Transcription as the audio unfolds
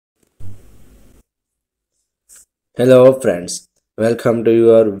Hello friends, welcome to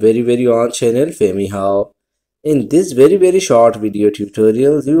your very own channel Femi How. In this very short video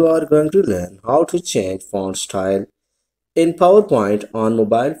tutorial, you are going to learn how to change font style in PowerPoint on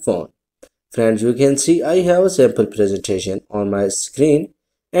mobile phone. Friends, you can see I have a sample presentation on my screen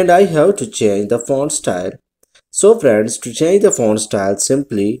and I have to change the font style. So friends, to change the font style,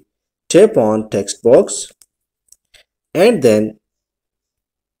 simply tap on text box and then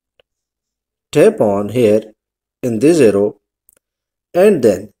tap on here in this arrow, and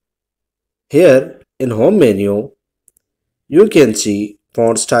then here in home menu you can see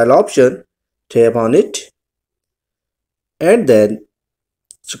font style option. Tap on it and then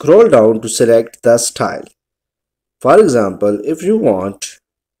scroll down to select the style. For example, if you want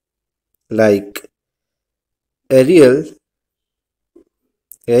like Arial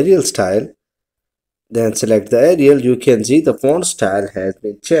style, then select the Arial. You can see the font style has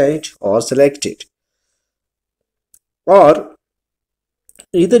been changed or selected. Or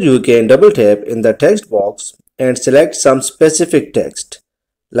either you can double tap in the text box and select some specific text,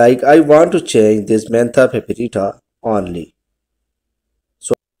 like I want to change this mentha paprika only.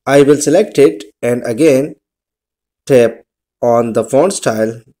 So I will select it and again tap on the font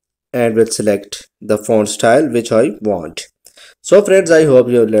style and will select the font style which I want. So friends, I hope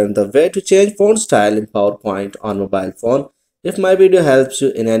you have learned the way to change font style in PowerPoint on mobile phone. If my video helps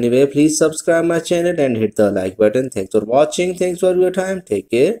you in any way, please subscribe my channel and hit the like button. Thanks for watching. Thanks for your time. Take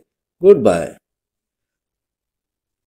care. Goodbye.